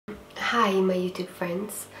Hi my YouTube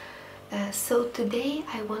friends. So today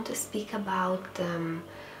I want to speak about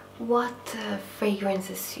what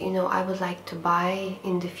fragrances I would like to buy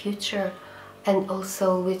in the future, and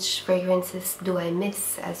also which fragrances do I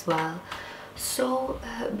miss as well. So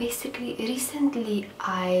basically recently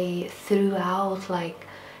I threw out like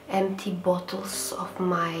empty bottles of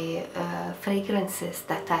my fragrances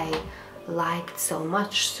that I liked so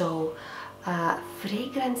much. So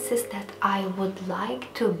fragrances that I would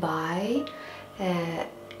like to buy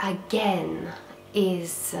again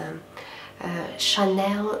is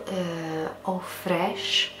Chanel Eau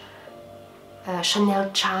Fraiche, Chanel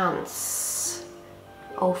Chance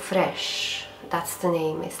Eau Fraiche, that's the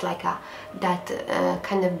name. It's like that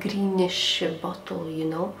kind of greenish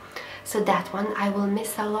bottle, so that one I will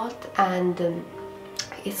miss a lot, and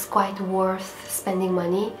it's quite worth spending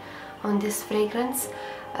money on this fragrance.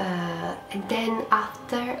 And then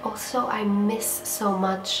after also I miss so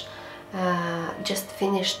much, just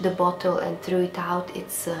finished the bottle and threw it out.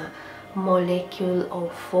 It's Molecule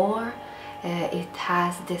 04. It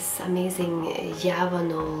has this amazing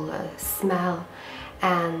Yavanol smell,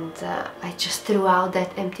 and I just threw out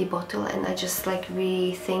that empty bottle, and I just like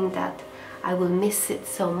really think that I will miss it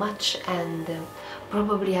so much, and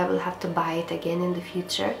probably I will have to buy it again in the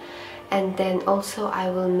future. And then also I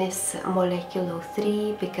will miss Molecule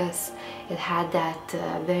 03 because it had that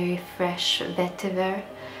very fresh vetiver,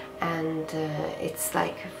 and it's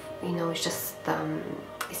like,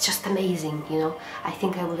 it's just amazing, I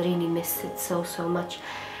think I will really miss it so much.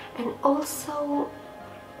 And also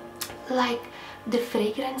like the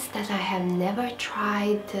fragrance that I have never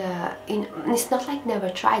tried, it's not like never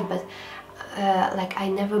tried, but like I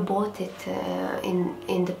never bought it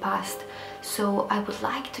in the past. So I would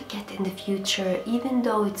like to get in the future, even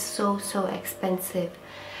though it's so expensive.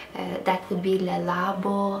 That would be Le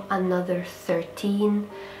Labo Another 13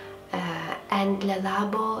 and Le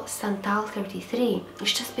Labo Santal 33.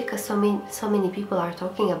 It's just because so many people are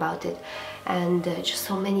talking about it, and just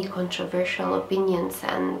so many controversial opinions,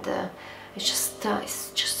 and it's just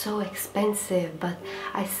so expensive. But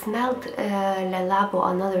I smelled Le Labo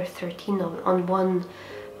Another 13 on one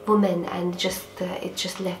woman, and it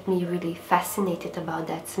just left me really fascinated about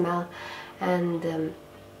that smell, and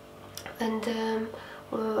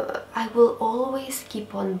I will always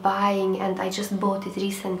keep on buying, and I just bought it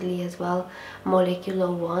recently as well,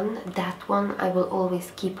 Molecule 01. That one I will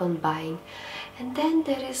always keep on buying. And then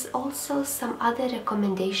there is also some other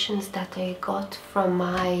recommendations that I got from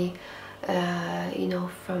my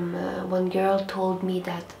one girl told me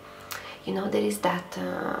that there is that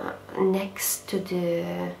next to the,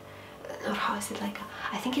 or how is it, like,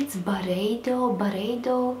 I think it's Baredo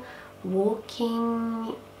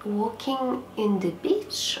walking in the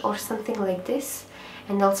beach or something like this.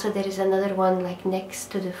 And also there is another one like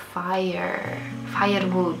next to the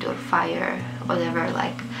firewood or fire, whatever,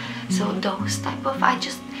 like. So those type of,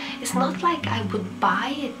 it's not like I would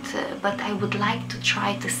buy it, but I would like to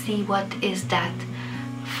try to see what is that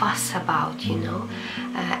fuss about,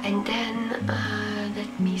 and then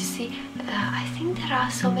let me see, I think there are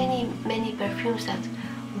so many perfumes that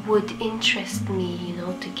would interest me,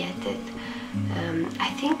 to get it. I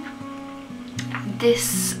think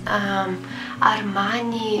this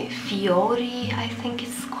Armani Fiori, I think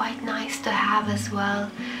it's quite nice to have as well.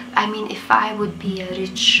 I mean, if I would be a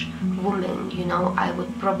rich woman, I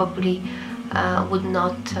would probably would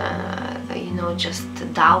not just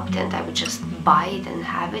doubt, and I would just buy it and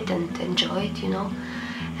have it and enjoy it,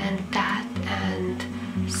 and that, and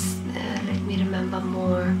let me remember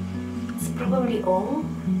more. It's probably all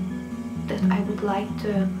that I would like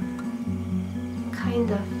to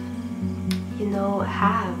kind of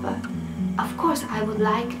have. Of course I would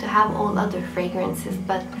like to have all other fragrances,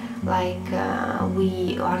 but like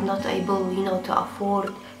we are not able to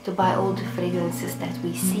afford to buy all the fragrances that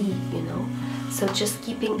we see, so just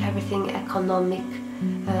keeping everything economic.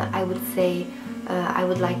 I would say I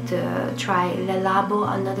would like to try Le Labo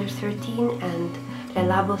Another 13 and Le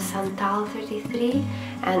Labo Santal 33,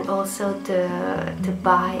 and also to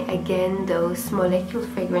buy again those Molecule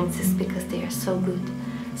fragrances because they are so good.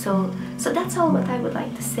 So that's all what I would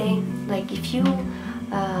like to say. Like, if you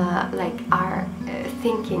like are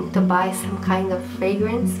thinking to buy some kind of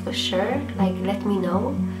fragrance, for sure, like, let me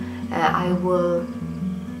know. I will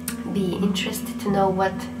be interested to know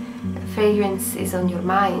what fragrance is on your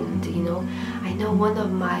mind. I know one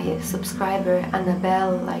of my subscriber,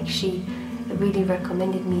 Annabelle, like, she really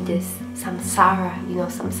recommended me some Sarah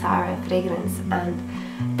fragrance,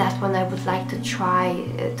 and that one I would like to try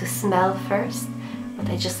to smell first, but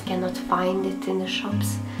I just cannot find it in the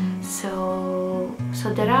shops. So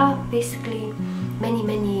there are basically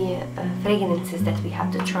many fragrances that we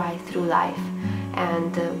have to try through life,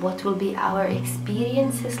 and what will be our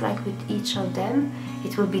experiences like with each of them,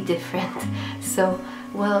 it will be different. So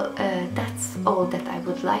well, that's all that I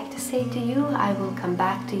would like to say to you. I will come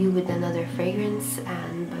back to you with another fragrance,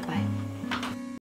 and bye bye.